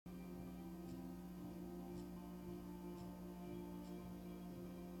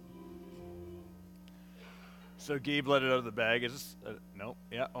So Gabe let it out of the bag. Is this, nope,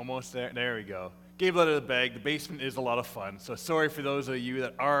 yeah, almost there. There we go. Gabe let it out of the bag. The basement is a lot of fun. So sorry for those of you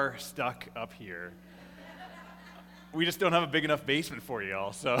that are stuck up here. We just don't have a big enough basement for you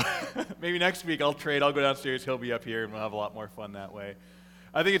all. So maybe next week I'll trade. I'll go downstairs. He'll be up here, and we'll have a lot more fun that way.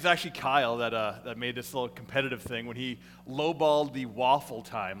 I think it's actually Kyle that made this little competitive thing when he lowballed the waffle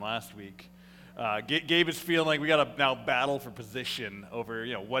time last week. Gabe is feeling like we got to now battle for position over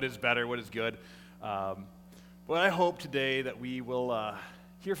what is better, what is good. But I hope today that we will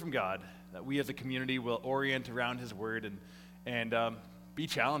hear from God, that we as a community will orient around His Word and be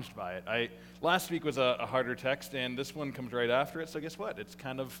challenged by it. Last week was a harder text, and this one comes right after it, so guess what? It's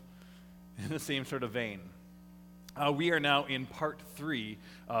kind of in the same sort of vein. We are now in part 3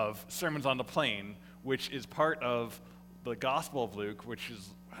 of Sermons on the Plain, which is part of the Gospel of Luke, which is,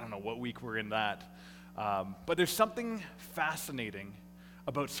 I don't know what week we're in that. But there's something fascinating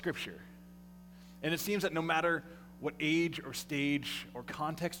about Scripture. And it seems that no matter what age or stage or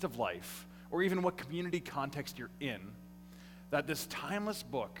context of life, or even what community context you're in, that this timeless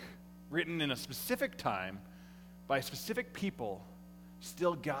book, written in a specific time by specific people,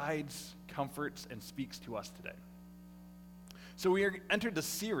 still guides, comforts, and speaks to us today. So we entered the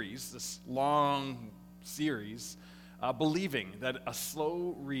series, this long series, believing that a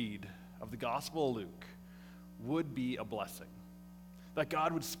slow read of the Gospel of Luke would be a blessing. That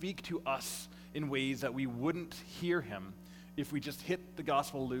God would speak to us in ways that we wouldn't hear Him if we just hit the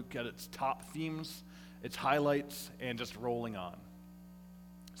Gospel of Luke at its top themes, its highlights, and just rolling on.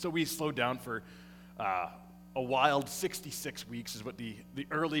 So we slowed down for a wild 66 weeks is what the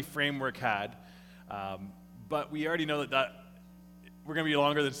early framework had. But we already know that we're going to be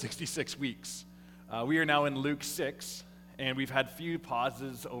longer than 66 weeks. We are now in Luke 6, and we've had few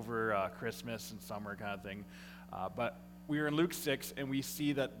pauses over Christmas and summer kind of thing. But we are in Luke 6, and we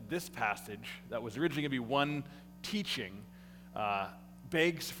see that this passage, that was originally going to be one teaching,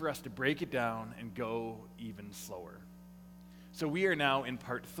 begs for us to break it down and go even slower. So we are now in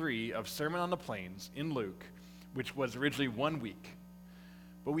part 3 of Sermon on the Plains in Luke, which was originally 1 week.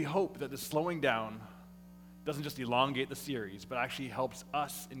 But we hope that the slowing down doesn't just elongate the series, but actually helps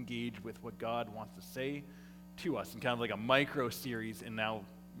us engage with what God wants to say to us in kind of like a micro series, and now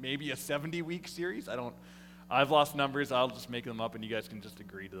maybe a 70-week series. I've lost numbers. I'll just make them up, and you guys can just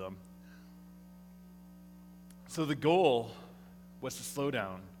agree to them. So the goal was to slow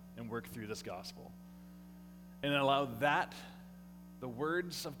down and work through this gospel and allow the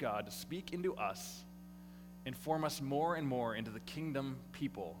words of God, to speak into us and form us more and more into the kingdom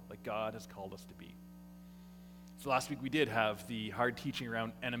people that God has called us to be. So last week we did have the hard teaching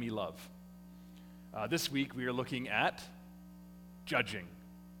around enemy love. This week we are looking at judging.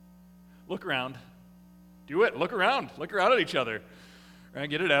 Look around. Do it. Look around. Look around at each other. Right,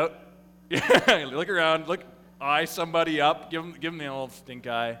 get it out. Yeah, look around. Eye somebody up. Give them the old stink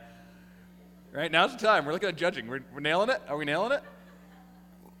eye. Right, now's the time. We're looking at judging. We're nailing it. Are we nailing it?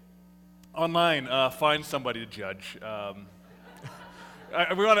 Online, find somebody to judge.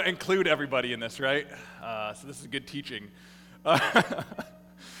 We want to include everybody in this, right? So this is good teaching.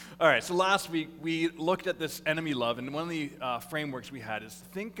 All right, so last week we looked at this enemy love, and one of the frameworks we had is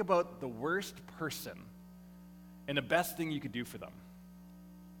think about the worst person and the best thing you could do for them.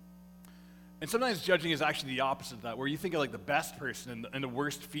 And sometimes judging is actually the opposite of that, where you think of like the best person and the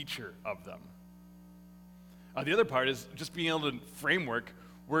worst feature of them. The other part is just being able to framework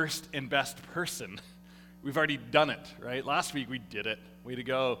worst and best person. We've already done it, right? Last week we did it. Way to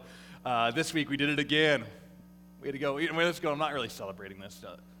go. This week we did it again. Way to go. Let's go. I'm not really celebrating this.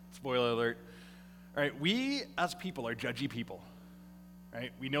 Spoiler alert. All right, we as people are judgy people,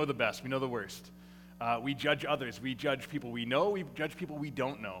 right? We know the best. We know the worst. We judge others. We judge people we know. We judge people we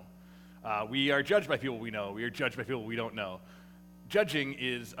don't know. We are judged by people we know. We are judged by people we don't know. Judging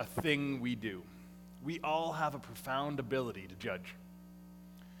is a thing we do. We all have a profound ability to judge.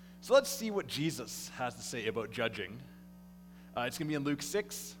 So let's see what Jesus has to say about judging. It's going to be in Luke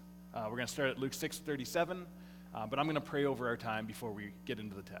 6. We're going to start at Luke 6:37, but I'm going to pray over our time before we get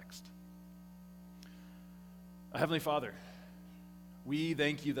into the text. Heavenly Father, we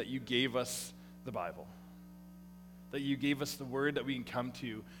thank you that you gave us the Bible, that you gave us the word that we can come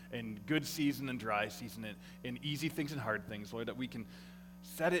to in good season and dry season, in easy things and hard things, Lord, that we can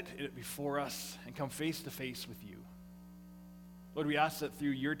set it before us and come face to face with you. Lord, we ask that through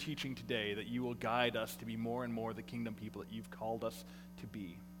your teaching today that you will guide us to be more and more the kingdom people that you've called us to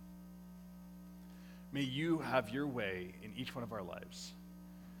be. May you have your way in each one of our lives.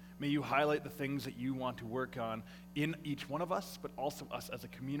 May you highlight the things that you want to work on in each one of us, but also us as a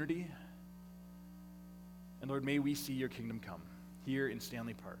community. And Lord, may we see your kingdom come here in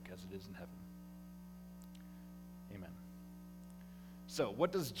Stanley Park as it is in heaven. So,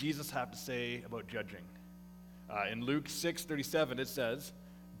 what does Jesus have to say about judging? In Luke 6:37, it says,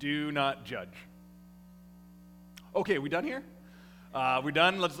 "Do not judge." Okay, we done here? We're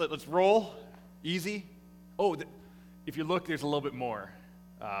done. Let's roll. Easy. Oh, if you look, there's a little bit more.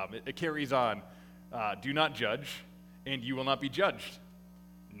 It carries on. Do not judge, and you will not be judged.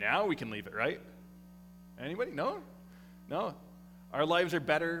 Now we can leave it, right? Anybody? No? No. Our lives are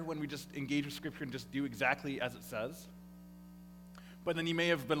better when we just engage with Scripture and just do exactly as it says. But then you may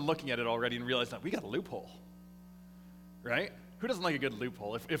have been looking at it already and realized that we got a loophole, right? Who doesn't like a good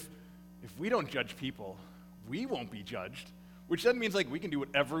loophole? If we don't judge people, we won't be judged, which then means like we can do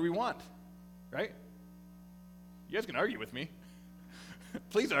whatever we want, right? You guys can argue with me.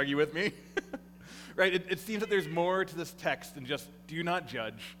 Please argue with me. Right? It seems that there's more to this text than just do not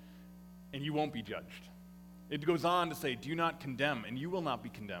judge and you won't be judged. It goes on to say, do not condemn and you will not be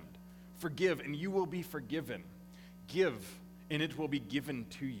condemned. Forgive and you will be forgiven. Give and it will be given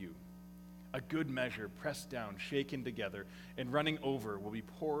to you. A good measure, pressed down, shaken together, and running over will be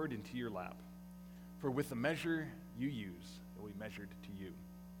poured into your lap. For with the measure you use, it will be measured to you.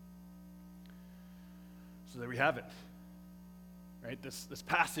 So there we have it. Right? This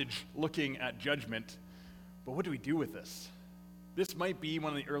passage looking at judgment. But what do we do with this? This might be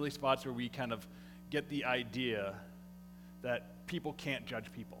one of the early spots where we kind of get the idea that people can't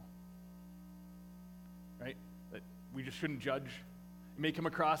judge people. Right? That we just shouldn't judge. It may come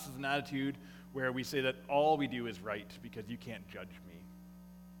across as an attitude where we say that all we do is right because you can't judge me.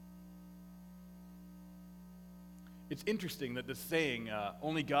 It's interesting that this saying,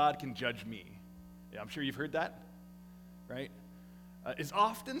 only God can judge me, I'm sure you've heard that, right? Is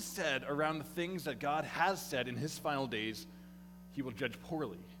often said around the things that God has said in his final days he will judge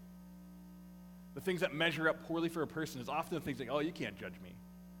poorly. The things that measure up poorly for a person is often the things like, oh, you can't judge me.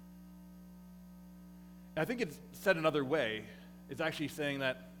 And I think it's said another way. It's actually saying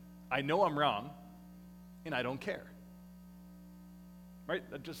that I know I'm wrong and I don't care. Right?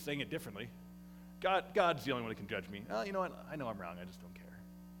 I'm just saying it differently. God's the only one who can judge me. Oh, you know what? I know I'm wrong. I just don't care.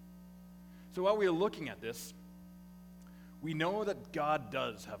 So while we're looking at this, we know that God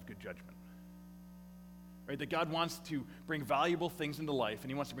does have good judgment. Right? That God wants to bring valuable things into life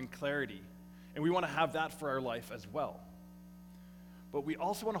and he wants to bring clarity. And we want to have that for our life as well. But we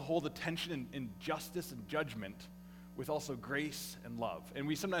also want to hold the tension in justice and judgment with also grace and love. And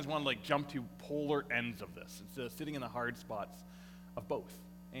we sometimes want to like jump to polar ends of this instead of sitting in the hard spots of both.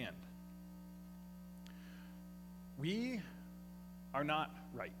 And we are not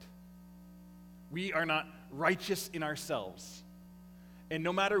right. We are not righteous in ourselves. And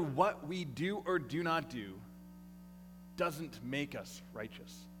no matter what we do or do not do, doesn't make us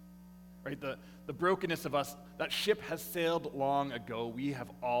righteous. Right? The brokenness of us, that ship has sailed long ago. We have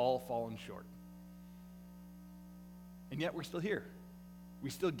all fallen short. And yet we're still here. We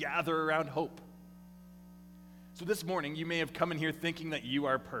still gather around hope. So this morning, you may have come in here thinking that you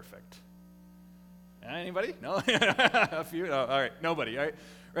are perfect. Anybody? No? A few? No, all right, nobody, all right?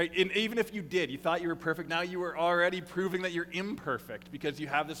 Right? And even if you did, you thought you were perfect, now you are already proving that you're imperfect because you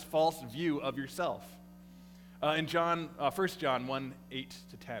have this false view of yourself. In 1 John 1, 8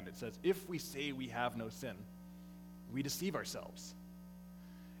 to 10, it says, if we say we have no sin, we deceive ourselves,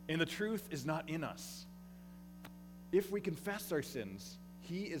 and the truth is not in us. If we confess our sins,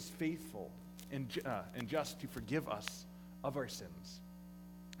 he is faithful and just to forgive us of our sins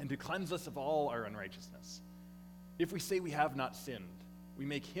and to cleanse us of all our unrighteousness. If we say we have not sinned, we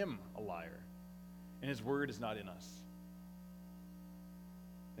make him a liar, and his word is not in us.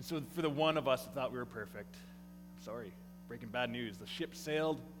 And so for the one of us that thought we were perfect, I'm sorry, breaking bad news. The ship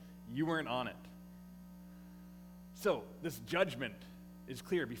sailed, you weren't on it. So this judgment is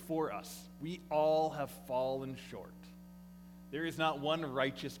clear before us. We all have fallen short. There is not one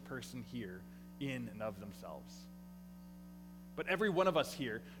righteous person here in and of themselves. But every one of us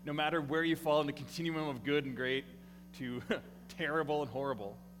here, no matter where you fall in the continuum of good and great to terrible and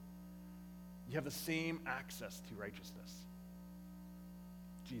horrible, you have the same access to righteousness.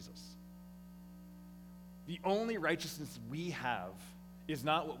 Jesus. The only righteousness we have is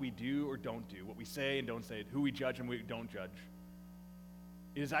not what we do or don't do, what we say and don't say, who we judge and we don't judge.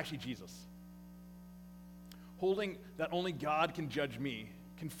 It is actually Jesus. Holding that only God can judge me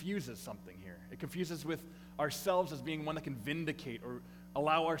confuses something here. It confuses with ourselves as being one that can vindicate or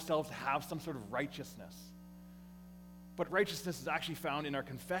allow ourselves to have some sort of righteousness. But righteousness is actually found in our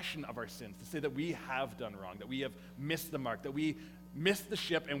confession of our sins, to say that we have done wrong, that we have missed the mark, that we missed the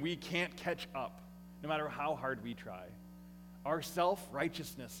ship and we can't catch up, no matter how hard we try. Our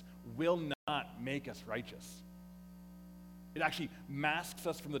self-righteousness will not make us righteous. It actually masks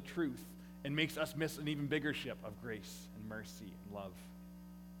us from the truth and makes us miss an even bigger ship of grace and mercy and love.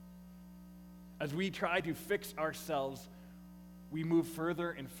 As we try to fix ourselves, we move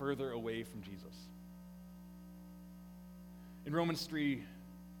further and further away from Jesus. In Romans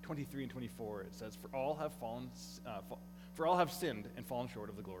 3:23 and 24, it says, For all have sinned and fallen short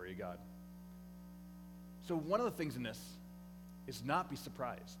of the glory of God. So one of the things in this is not be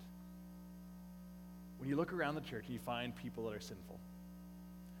surprised. When you look around the church and you find people that are sinful,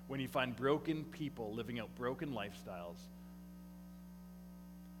 when you find broken people living out broken lifestyles,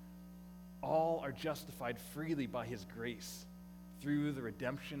 all are justified freely by his grace through the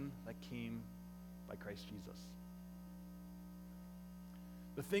redemption that came by Christ Jesus.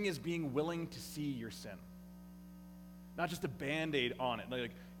 The thing is being willing to see your sin. Not just a Band-Aid on it.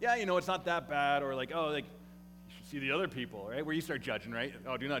 Like, yeah, it's not that bad, or like, oh, like, you should see the other people, right? Where you start judging, right?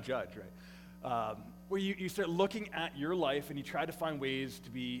 Oh, do not judge, right? Where you start looking at your life and you try to find ways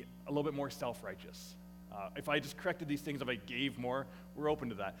to be a little bit more self-righteous. If I just corrected these things, if I gave more, we're open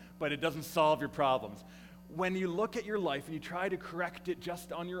to that. But it doesn't solve your problems. When you look at your life and you try to correct it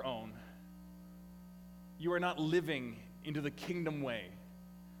just on your own, you are not living into the kingdom way,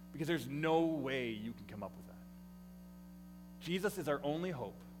 because there's no way you can come up with that. Jesus is our only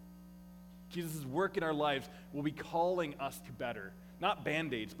hope. Jesus' work in our lives will be calling us to better. Not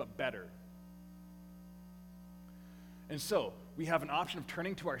Band-Aids, but better. And so, we have an option of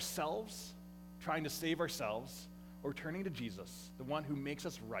turning to ourselves, trying to save ourselves, or turning to Jesus, the one who makes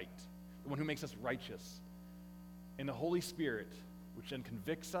us right, the one who makes us righteous, and the Holy Spirit, which then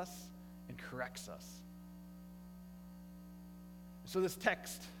convicts us and corrects us. So this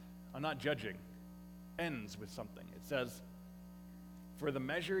text on not judging ends with something. It says, for the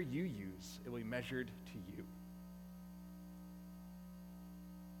measure you use, it will be measured to you.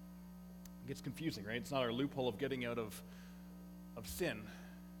 It gets confusing, right? It's not our loophole of getting out of sin.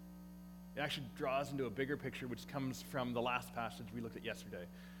 It actually draws into a bigger picture, which comes from the last passage we looked at yesterday.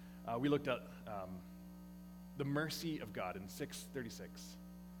 We looked at the mercy of God in 6:36.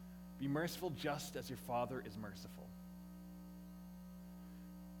 Be merciful just as your Father is merciful.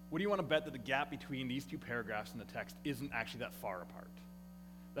 What do you want to bet that the gap between these two paragraphs in the text isn't actually that far apart?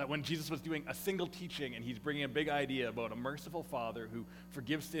 That when Jesus was doing a single teaching and he's bringing a big idea about a merciful Father who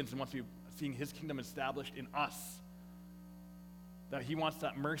forgives sins and wants to be seeing his kingdom established in us, that he wants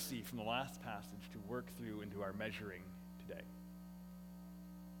that mercy from the last passage to work through into our measuring today.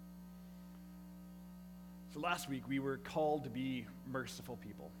 So last week we were called to be merciful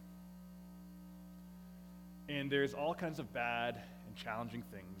people. And there's all kinds of bad and challenging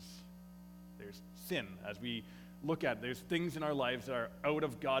things. There's sin, as we look at it. There's things in our lives that are out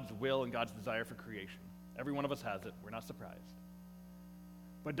of God's will and God's desire for creation. Every one of us has it. We're not surprised.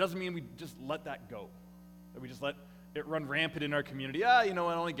 But it doesn't mean we just let that go, that we just let it run rampant in our community.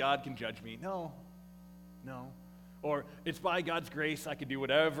 Only God can judge me. No. Or it's by God's grace I can do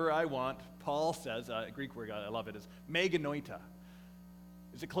whatever I want. Paul says, a Greek word, I love it, is meganoita.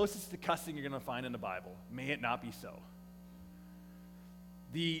 It's the closest to cussing you're going to find in the Bible. May it not be so.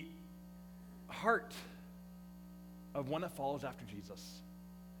 The heart of one that follows after Jesus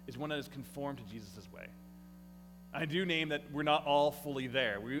is one that is conformed to Jesus' way. I do name that we're not all fully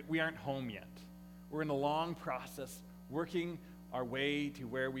there. We aren't home yet. We're in a long process, working our way to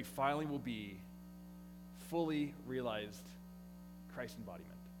where we finally will be fully realized Christ embodiment.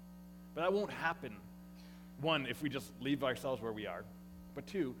 But that won't happen, one, if we just leave ourselves where we are, but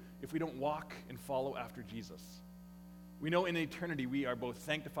two, if we don't walk and follow after Jesus. We know in eternity we are both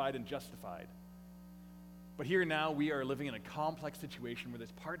sanctified and justified. But here now we are living in a complex situation where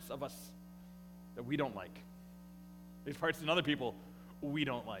there's parts of us that we don't like. There's parts in other people we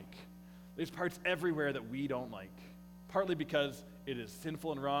don't like. There's parts everywhere that we don't like. Partly because it is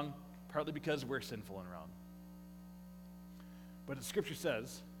sinful and wrong, partly because we're sinful and wrong. But the scripture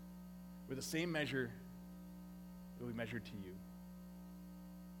says, with the same measure, it will be measured to you.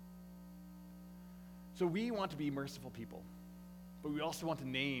 So we want to be merciful people, but we also want to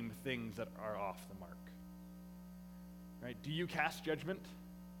name things that are off the mark. Right? Do you cast judgment?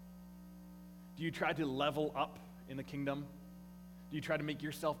 Do you try to level up in the kingdom? Do you try to make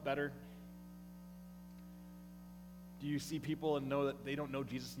yourself better? Do you see people and know that they don't know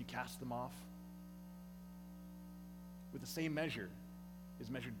Jesus and you cast them off? With the same measure is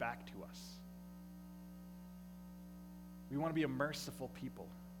measured back to us. We want to be a merciful people.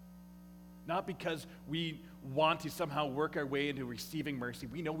 Not because we want to somehow work our way into receiving mercy.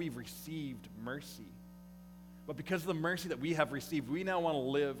 We know we've received mercy. But because of the mercy that we have received, we now want to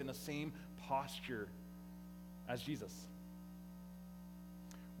live in the same posture as Jesus.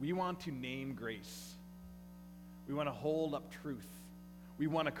 We want to name grace. We want to hold up truth. We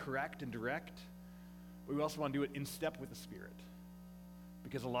want to correct and direct, but we also want to do it in step with the Spirit.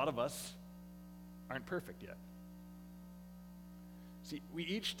 Because a lot of us aren't perfect yet. See, we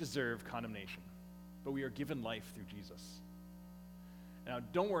each deserve condemnation, but we are given life through Jesus. Now,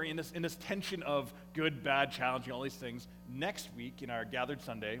 don't worry, in this tension of good, bad, challenging, all these things, next week in our Gathered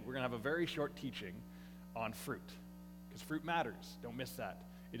Sunday, we're going to have a very short teaching on fruit, because fruit matters. Don't miss that.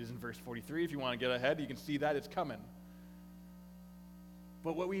 It is in verse 43. If you want to get ahead, you can see that. It's coming.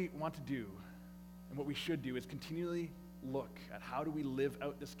 But what we want to do, and what we should do, is continually look at how do we live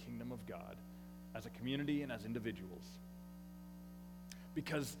out this kingdom of God as a community and as individuals.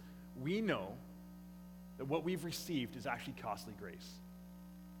 Because we know that what we've received is actually costly grace.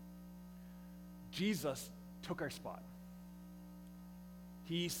 Jesus took our spot.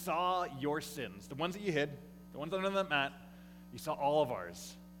 He saw your sins, the ones that you hid, the ones under that mat. He saw all of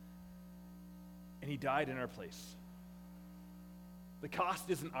ours. And he died in our place. The cost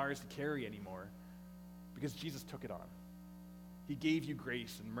isn't ours to carry anymore because Jesus took it on. He gave you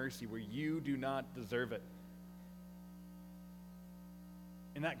grace and mercy where you do not deserve it.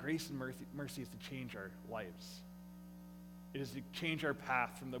 And that grace and mercy is to change our lives. It is to change our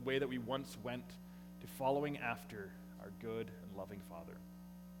path from the way that we once went to following after our good and loving Father.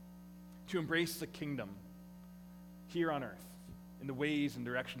 To embrace the kingdom here on earth in the ways and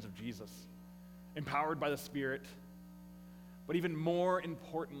directions of Jesus, empowered by the Spirit. But even more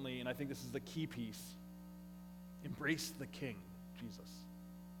importantly, and I think this is the key piece, embrace the King, Jesus.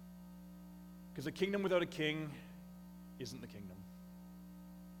 Because a kingdom without a king isn't the kingdom.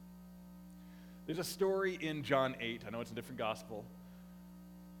 There's a story in John 8. I know it's a different gospel,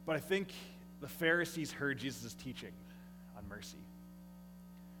 but I think the Pharisees heard Jesus' teaching on mercy.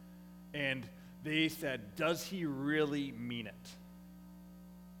 And they said, does he really mean it?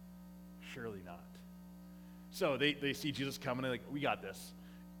 Surely not. So they see Jesus coming, and they're like, we got this.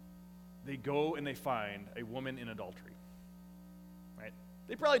 They go and they find a woman in adultery. Right?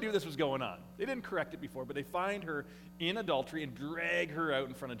 They probably knew this was going on. They didn't correct it before, but they find her in adultery and drag her out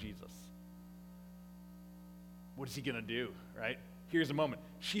in front of Jesus. What is he going to do, right? Here's a moment.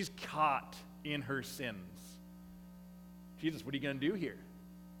 She's caught in her sins. Jesus, what are you going to do here?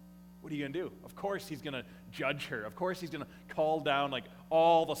 What are you going to do? Of course he's going to judge her. Of course he's going to call down like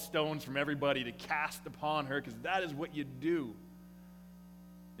all the stones from everybody to cast upon her, because that is what you do.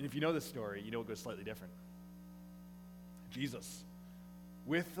 And if you know this story, you know it goes slightly different. Jesus,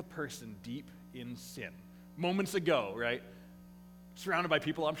 with the person deep in sin, moments ago, right? Surrounded by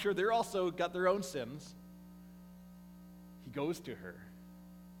people, I'm sure they're also got their own sins. He goes to her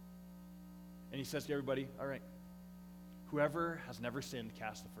and he says to everybody, all right, whoever has never sinned,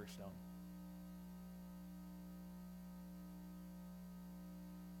 cast the first stone.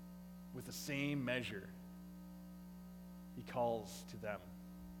 With the same measure, he calls to them.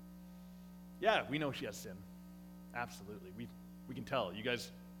 Yeah, we know she has sin. Absolutely. We can tell. You guys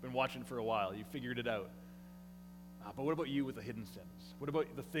have been watching for a while. You figured it out. But what about you with the hidden sins? What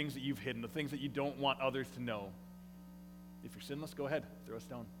about the things that you've hidden, the things that you don't want others to know? If you're sinless, go ahead, throw a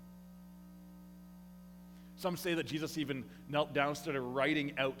stone. Some say that Jesus even knelt down, started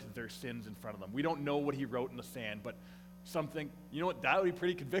writing out their sins in front of them. We don't know what he wrote in the sand, but something, you know what, that would be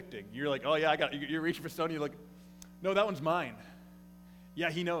pretty convicting. You're like, oh yeah, I got it. You're reaching for stone, you're like, no, that one's mine.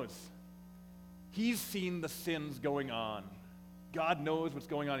 Yeah, he knows. He's seen the sins going on. God knows what's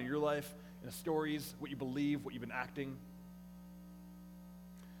going on in your life, in the stories, what you believe, what you've been acting.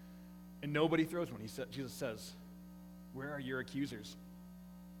 And nobody throws one. Jesus says, where are your accusers?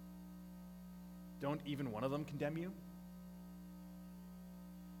 Don't even one of them condemn you?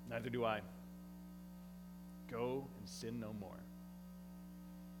 Neither do I. Go and sin no more.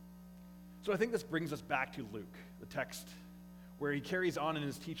 So I think this brings us back to Luke, the text, where he carries on in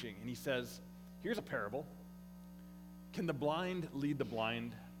his teaching, and he says, here's a parable. Can the blind lead the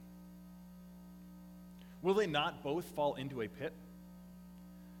blind? Will they not both fall into a pit?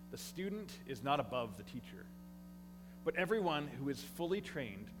 The student is not above the teacher, but everyone who is fully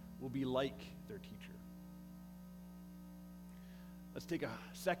trained will be like their teacher. Let's take a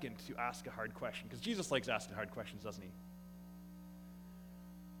second to ask a hard question, because Jesus likes asking hard questions, doesn't he?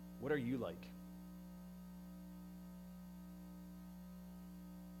 What are you like?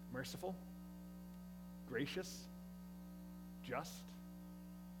 Merciful? Gracious? Just?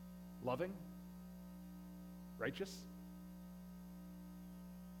 Loving? Righteous?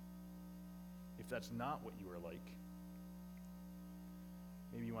 If that's not what you are like,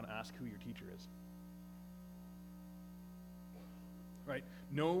 maybe you want to ask who your teacher is. Right?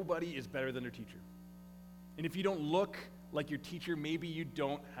 Nobody is better than their teacher. And if you don't look like your teacher, maybe you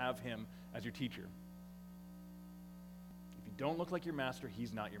don't have him as your teacher. If you don't look like your master,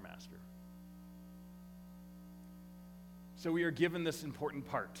 he's not your master. So we are given this important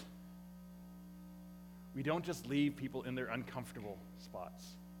part. We don't just leave people in their uncomfortable spots.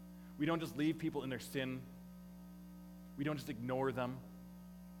 We don't just leave people in their sin. We don't just ignore them.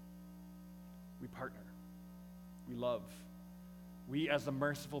 We partner. We love. We, as the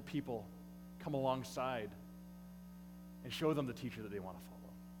merciful people, come alongside and show them the teacher that they want to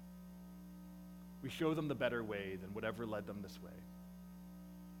follow. We show them the better way than whatever led them this way.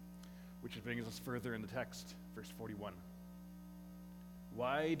 Which brings us further in the text, verse 41.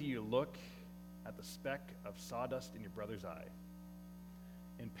 Why do you look at the speck of sawdust in your brother's eye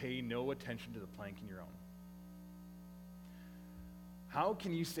and pay no attention to the plank in your own? How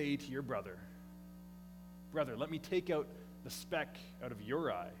can you say to your brother, "Brother, let me take out the speck out of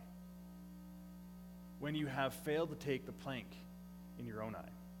your eye," when you have failed to take the plank in your own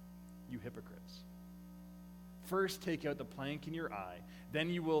eye? You hypocrites. First take out the plank in your eye, then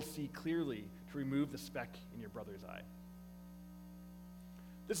you will see clearly to remove the speck in your brother's eye.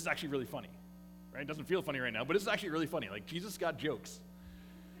 This is actually really funny, right? It doesn't feel funny right now, but this is actually really funny. Like, Jesus got jokes.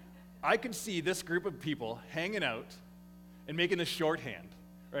 I could see this group of people hanging out and making this shorthand,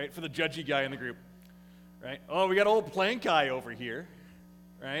 right, for the judgy guy in the group, right? Oh, we got old plank eye over here,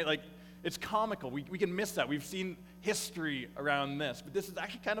 right? Like, it's comical. We can miss that. We've seen history around this, but this is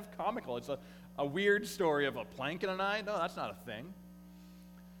actually kind of comical. It's a weird story of a plank in an eye. No, that's not a thing.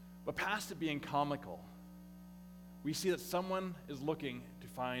 But past it being comical, we see that someone is looking to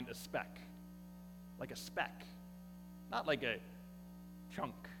find a speck. Like a speck. Not like a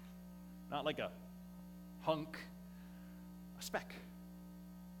chunk. Not like a hunk. A speck.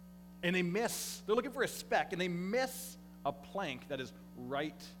 And they're looking for a speck, and they miss a plank that is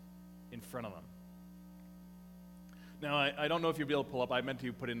right in front of them. Now, I don't know if you'll be able to pull up. I meant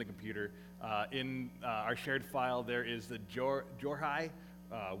to put in the computer. In our shared file, there is the Jorhai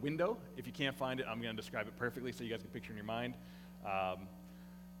window. If you can't find it, I'm going to describe it perfectly so you guys can picture in your mind.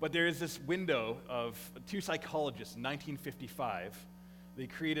 But there is this window of two psychologists in 1955. They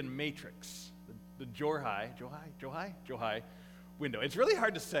created a matrix, the Jorhai window. It's really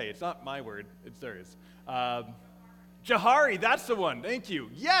hard to say. It's not my word. It's theirs. Johari, that's the one. Thank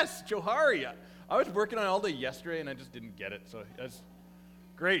you. Yes, Johari. I was working on it all day yesterday, and I just didn't get it. So that's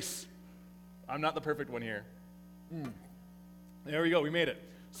grace. I'm not the perfect one here. There we go. We made it.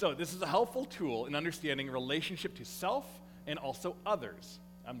 So this is a helpful tool in understanding relationship to self and also others.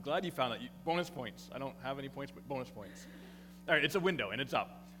 I'm glad you found that. Bonus points. I don't have any points, but bonus points. All right, it's a window, and it's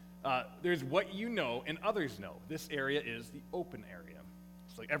up. There's what you know and others know. This area is the open area.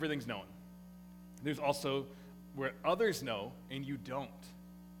 It's like everything's known. There's also where others know and you don't.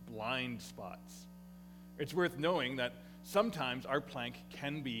 Blind spots. It's worth knowing that sometimes our plank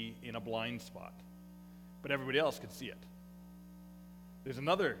can be in a blind spot, but everybody else can see it. There's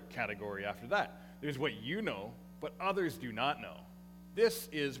another category after that. There's what you know, but others do not know. This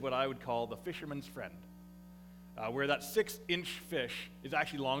is what I would call the fisherman's friend, where that 6-inch fish is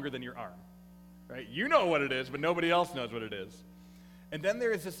actually longer than your arm. Right? You know what it is, but nobody else knows what it is. And then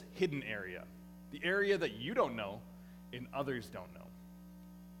there is this hidden area, the area that you don't know and others don't know.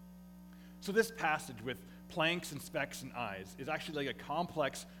 So this passage with planks and specks and eyes is actually like a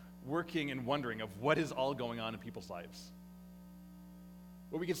complex working and wondering of what is all going on in people's lives.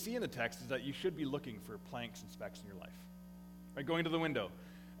 What we can see in the text is that you should be looking for planks and specks in your life. Right, going to the window,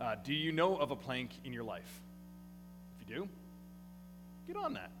 do you know of a plank in your life? If you do, get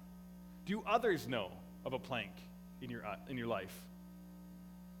on that. Do others know of a plank in your life?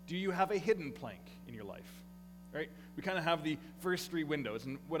 Do you have a hidden plank in your life? Right? We kind of have the first three windows,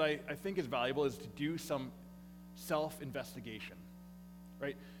 and what I think is valuable is to do some self-investigation.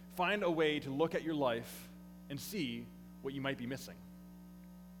 Right? Find a way to look at your life and see what you might be missing.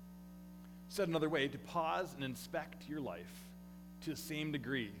 Said another way, to pause and inspect your life to the same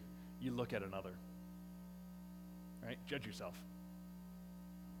degree you look at another. Right? Judge yourself.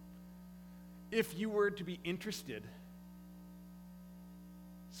 If you were to be interested,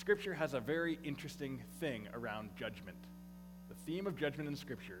 Scripture has a very interesting thing around judgment. The theme of judgment in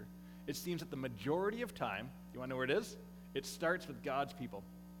Scripture, it seems that the majority of time, you want to know where it is? It starts with God's people.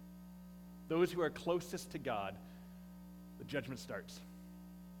 Those who are closest to God, the judgment starts.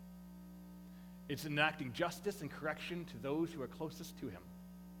 It's enacting justice and correction to those who are closest to Him.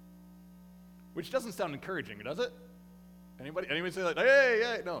 Which doesn't sound encouraging, does it? Anybody say that?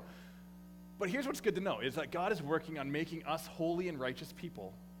 Hey, no. But here's what's good to know, is that God is working on making us holy and righteous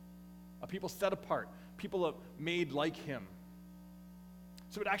people, a people set apart, people made like Him.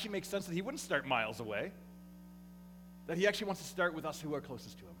 So it actually makes sense that He wouldn't start miles away, that He actually wants to start with us who are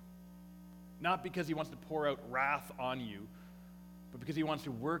closest to Him. Not because He wants to pour out wrath on you, but because He wants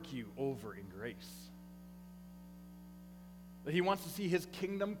to work you over in grace. That He wants to see His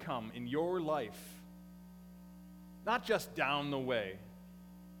kingdom come in your life not just down the way.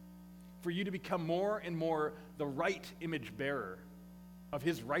 For you to become more and more the right image bearer of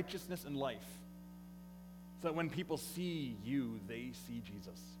his righteousness and life, so that when people see you, they see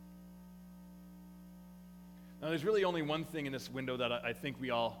Jesus. Now, there's really only one thing in this window that I think the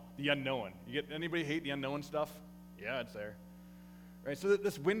unknown. Anybody hate the unknown stuff? Yeah, it's there. Right, so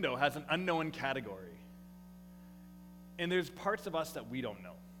this window has an unknown category. And there's parts of us that we don't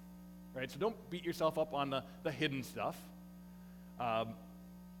know. Right, so don't beat yourself up on the hidden stuff.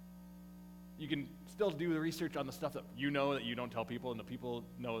 You can still do the research on the stuff that you know that you don't tell people, and the people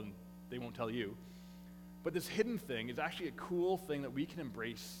know and they won't tell you. But this hidden thing is actually a cool thing that we can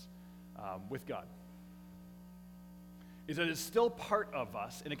embrace with God. Is that it's still part of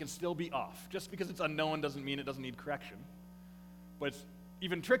us, and it can still be off. Just because it's unknown doesn't mean it doesn't need correction. But it's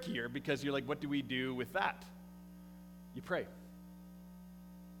even trickier because you're like, what do we do with that? You pray.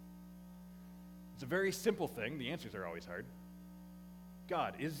 It's a very simple thing. The answers are always hard.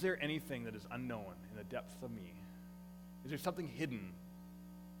 God, is there anything that is unknown in the depths of me? Is there something hidden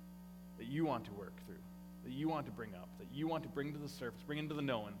that you want to work through, that you want to bring up, that you want to bring to the surface, bring into the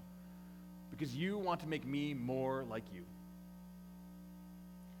known, because you want to make me more like you?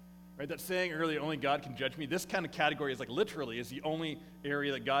 Right, that saying earlier, only God can judge me, this kind of category is like literally is the only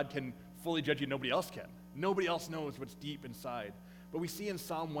area that God can fully judge you, nobody else can. Nobody else knows what's deep inside. But we see in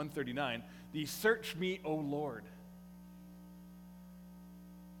Psalm 139, search me, O Lord.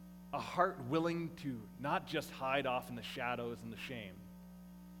 A heart willing to not just hide off in the shadows and the shame.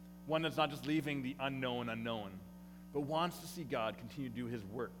 One that's not just leaving the unknown, but wants to see God continue to do his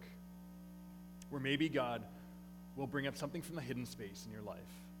work. Where maybe God will bring up something from the hidden space in your life.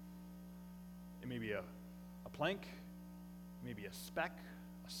 It may be a plank, maybe a speck,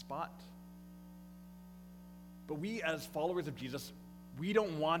 a spot. But we as followers of Jesus, we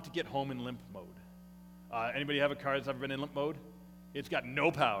don't want to get home in limp mode. Anybody have a car that's ever been in limp mode? It's got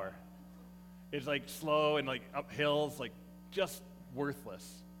no power. It's like slow and like up hills, like just worthless.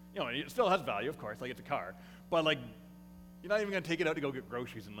 You know, it still has value, of course, like it's a car. But like, you're not even going to take it out to go get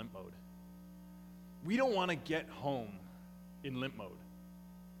groceries in limp mode. We don't want to get home in limp mode.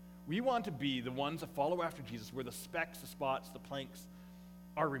 We want to be the ones that follow after Jesus where the specks, the spots, the planks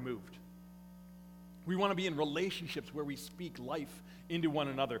are removed. We want to be in relationships where we speak life into one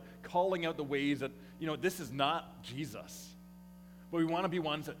another, calling out the ways that, this is not Jesus. But we want to be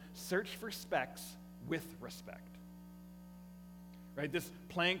ones that search for specks with respect. Right? This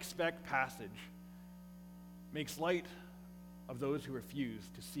plank speck passage makes light of those who refuse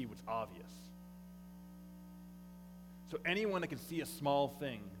to see what's obvious. So anyone that can see a small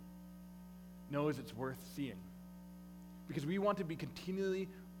thing knows it's worth seeing. Because we want to be continually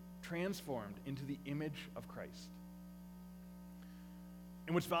transformed into the image of Christ.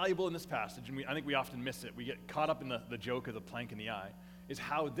 And what's valuable in this passage, and I think we often miss it, we get caught up in the joke of the plank in the eye, is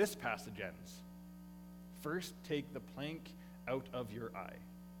how this passage ends. First, take the plank out of your eye,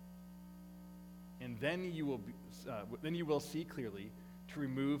 and then you will see clearly to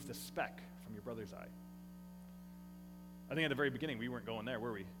remove the speck from your brother's eye. I think at the very beginning we weren't going there,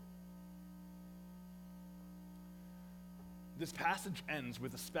 were we? This passage ends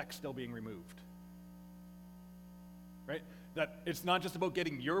with the speck still being removed. Right? That it's not just about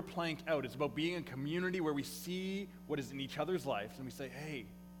getting your plank out, it's about being in a community where we see what is in each other's lives and we say, hey,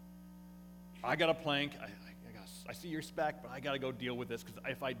 I got a plank, I see your speck, but I got to go deal with this, because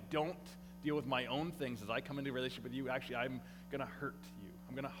if I don't deal with my own things as I come into a relationship with you, actually I'm going to hurt you.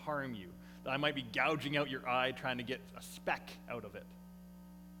 I'm going to harm you. That I might be gouging out your eye trying to get a speck out of it.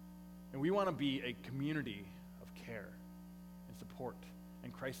 And we want to be a community of care and support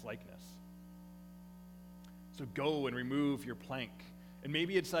and Christ-likeness. So go and remove your plank. And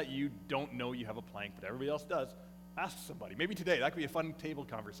maybe it's that you don't know you have a plank, but everybody else does. Ask somebody. Maybe today, that could be a fun table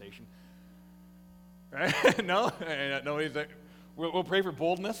conversation. Right? No? Nobody's there. We'll pray for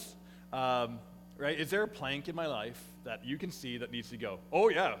boldness. Right? Is there a plank in my life that you can see that needs to go? Oh,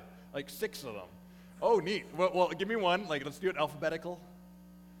 yeah. Like 6 of them. Oh, neat. Well, give me one. Like, let's do it alphabetical.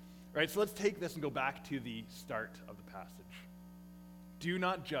 Right? So let's take this and go back to the start of the passage. Do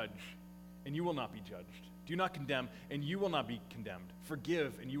not judge, and you will not be judged. Do not condemn, and you will not be condemned.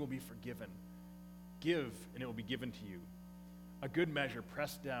 Forgive, and you will be forgiven. Give, and it will be given to you. A good measure,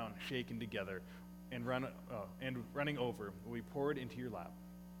 pressed down, shaken together, and running over will be poured into your lap.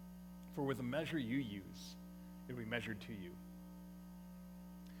 For with the measure you use, it will be measured to you.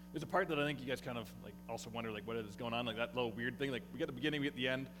 There's a part that I think you guys kind of like also wonder like what is going on, like that little weird thing. Like we get the beginning, we get the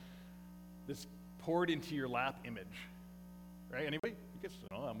end. This poured into your lap image, right? Anybody? You guys,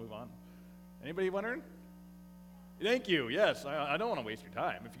 I'll move on. Anybody wondering? Thank you. Yes, I don't want to waste your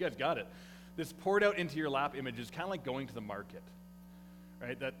time. If you guys got it, this poured out into your lap image is kind of like going to the market,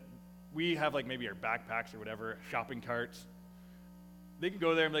 right? That we have like maybe our backpacks or whatever, shopping carts. They can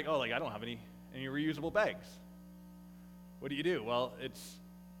go there and be like, oh, like I don't have any reusable bags. What do? Well,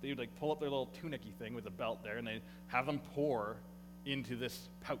 they would like pull up their little tunicky thing with a belt there, and they have them pour into this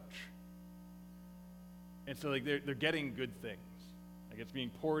pouch. And so like they're getting good things. Like it's being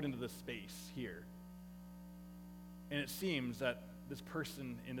poured into this space here. And it seems that this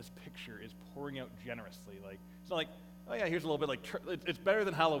person in this picture is pouring out generously. Like it's not like, oh yeah, here's a little bit like it's better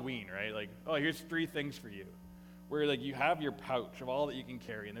than Halloween, right? Like, oh, here's 3 things for you. Where like you have your pouch of all that you can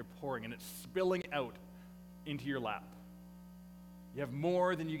carry, and they're pouring, and it's spilling out into your lap. You have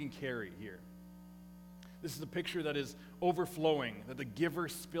more than you can carry here. This is a picture that is overflowing, that the giver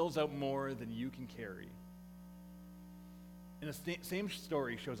spills out more than you can carry. And the same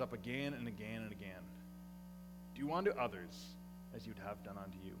story shows up again and again and again. Do unto others as you'd have done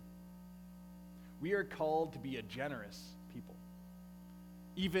unto you. We are called to be a generous people,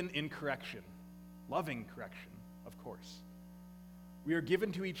 even in correction, loving correction, of course. We are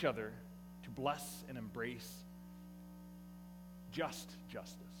given to each other to bless and embrace just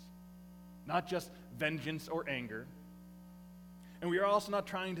justice, not just vengeance or anger. And we are also not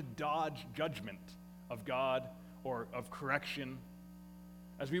trying to dodge judgment of God or of correction,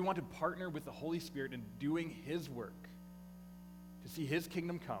 as we want to partner with the Holy Spirit in doing His work to see His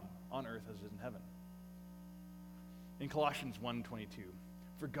kingdom come on earth as it is in heaven. In Colossians 1:22,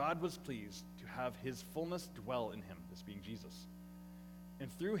 for God was pleased to have His fullness dwell in Him, this being Jesus,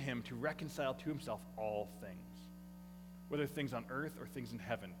 and through Him to reconcile to Himself all things, whether things on earth or things in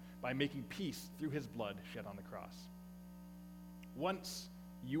heaven, by making peace through His blood shed on the cross. Once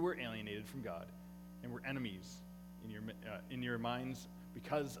you were alienated from God and were enemies in your minds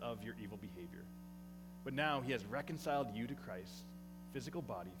because of your evil behavior. But now He has reconciled you to Christ's physical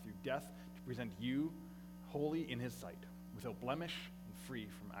body through death to present you holy in His sight, without blemish and free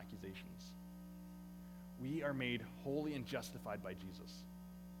from accusations. We are made holy and justified by Jesus.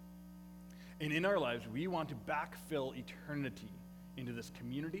 And in our lives, we want to backfill eternity into this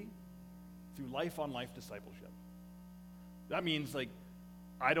community through life-on-life discipleship. That means, like,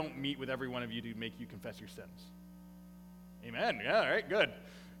 I don't meet with every one of you to make you confess your sins. Amen. Yeah, all right, good.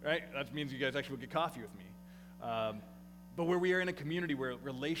 Right? That means you guys actually will get coffee with me. But where we are in a community where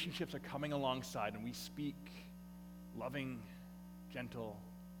relationships are coming alongside and we speak loving, gentle,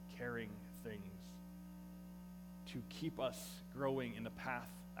 caring things to keep us growing in the path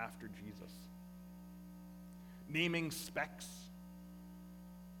after Jesus. Naming specks,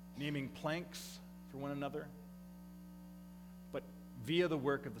 naming planks for one another, but via the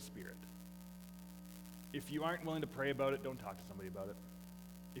work of the Spirit. If you aren't willing to pray about it, don't talk to somebody about it.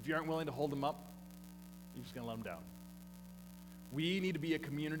 If you aren't willing to hold them up, you're just going to let them down. We need to be a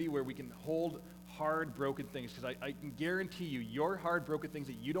community where we can hold hard, broken things, because I can guarantee you, your hard, broken things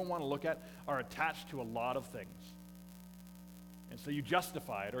that you don't want to look at are attached to a lot of things. And so you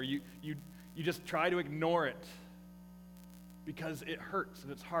justify it, or you just try to ignore it because it hurts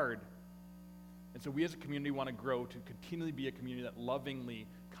and it's hard. And so we as a community want to grow to continually be a community that lovingly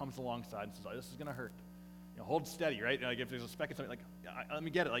comes alongside and says, oh, this is going to hurt. Hold steady, right? Like if there's a speck of something, like, let me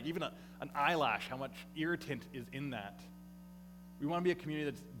get it. Like even an eyelash, how much irritant is in that? We want to be a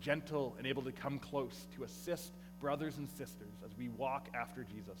community that's gentle and able to come close to assist brothers and sisters as we walk after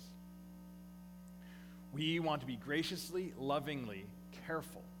Jesus. We want to be graciously, lovingly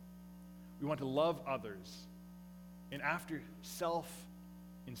careful. We want to love others. And after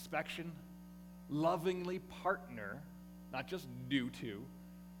self-inspection, lovingly partner, not just do to,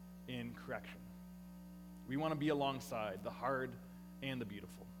 in correction. We want to be alongside the hard and the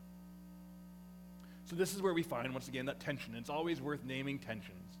beautiful. So this is where we find, once again, that tension. It's always worth naming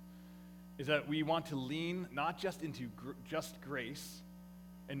tensions. Is that we want to lean not just into just grace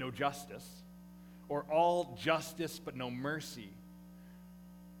and no justice, or all justice but no mercy,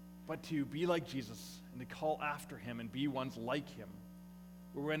 but to be like Jesus and to call after Him and be ones like Him.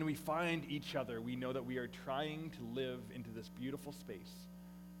 Where when we find each other, we know that we are trying to live into this beautiful space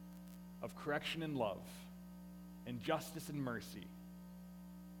of correction and love, and justice and mercy.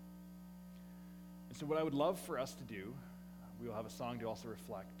 And so what I would love for us to do, we will have a song to also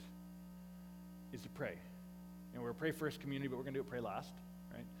reflect, is to pray. And we'll pray first community, but we're going to do it pray last,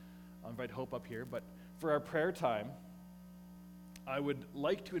 right? I'll invite Hope up here. But for our prayer time, I would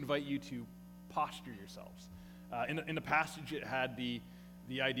like to invite you to posture yourselves. In the passage, it had the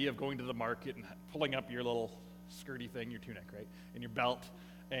idea of going to the market and pulling up your little skirty thing, your tunic, right, and your belt,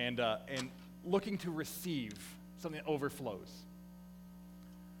 and looking to receive something that overflows.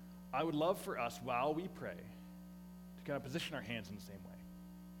 I would love for us, while we pray, to kind of position our hands in the same way.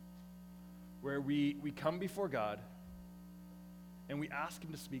 where we come before God and we ask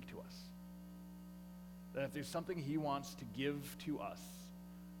him to speak to us. That if there's something he wants to give to us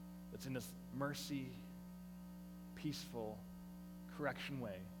that's in this mercy, peaceful, correction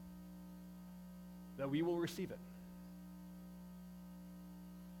way, that we will receive it.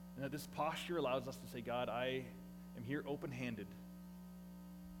 And that this posture allows us to say, God, I am here open-handed,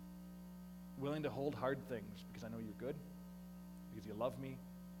 willing to hold hard things because I know you're good, because you love me.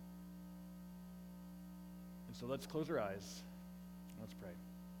 And so let's close our eyes and let's pray.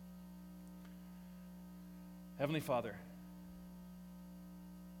 Heavenly Father,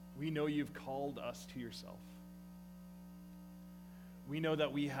 we know you've called us to yourself. We know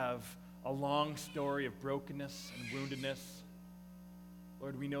that we have a long story of brokenness and woundedness.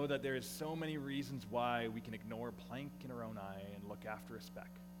 Lord, we know that there is so many reasons why we can ignore a plank in our own eye and look after a speck.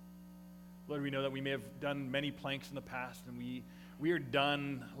 Lord, we know that we may have done many planks in the past, and we are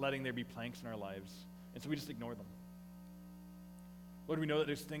done letting there be planks in our lives, and so we just ignore them. Lord, we know that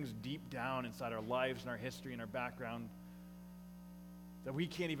there's things deep down inside our lives and our history and our background that we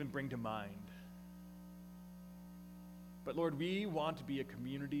can't even bring to mind. But Lord, we want to be a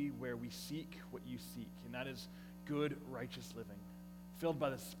community where we seek what you seek, and that is good, righteous living, filled by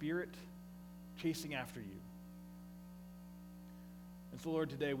the Spirit, chasing after you. And so, Lord,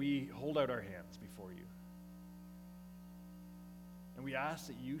 today we hold out our hands before you. And we ask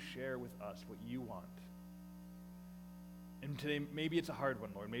that you share with us what you want. And today, maybe it's a hard one,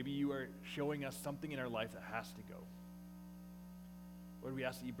 Lord. Maybe you are showing us something in our life that has to go. Lord, we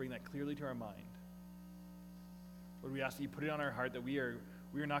ask that you bring that clearly to our mind. Lord, we ask that you put it on our heart that we are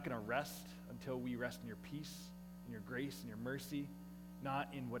not going to rest until we rest in your peace, in your grace, in your mercy, not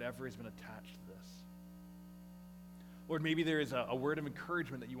in whatever has been attached to this. Lord, maybe there is a word of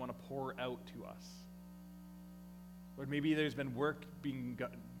encouragement that you want to pour out to us. Lord, maybe there's been work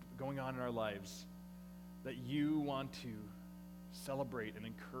going on in our lives that you want to celebrate and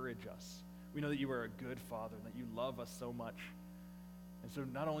encourage us. We know that you are a good Father and that you love us so much. And so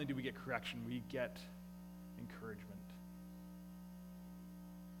not only do we get correction, we get encouragement.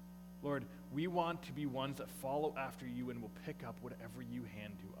 Lord, we want to be ones that follow after you and will pick up whatever you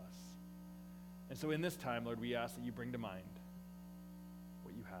hand to us. And so in this time, Lord, we ask that you bring to mind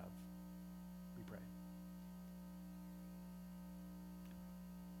what you have. We pray.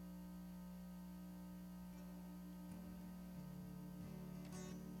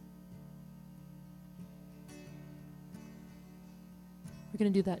 We're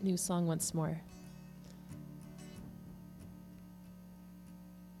going to do that new song once more.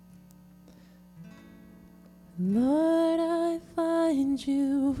 Lord, I find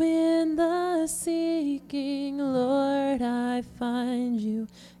you in the seeking. Lord, I find you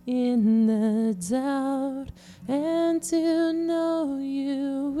in the doubt. And to know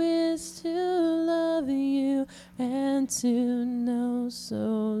you is to love you, and to know so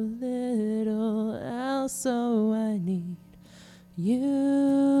little else. So I need you.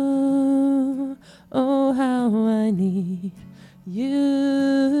 Oh, how I need you.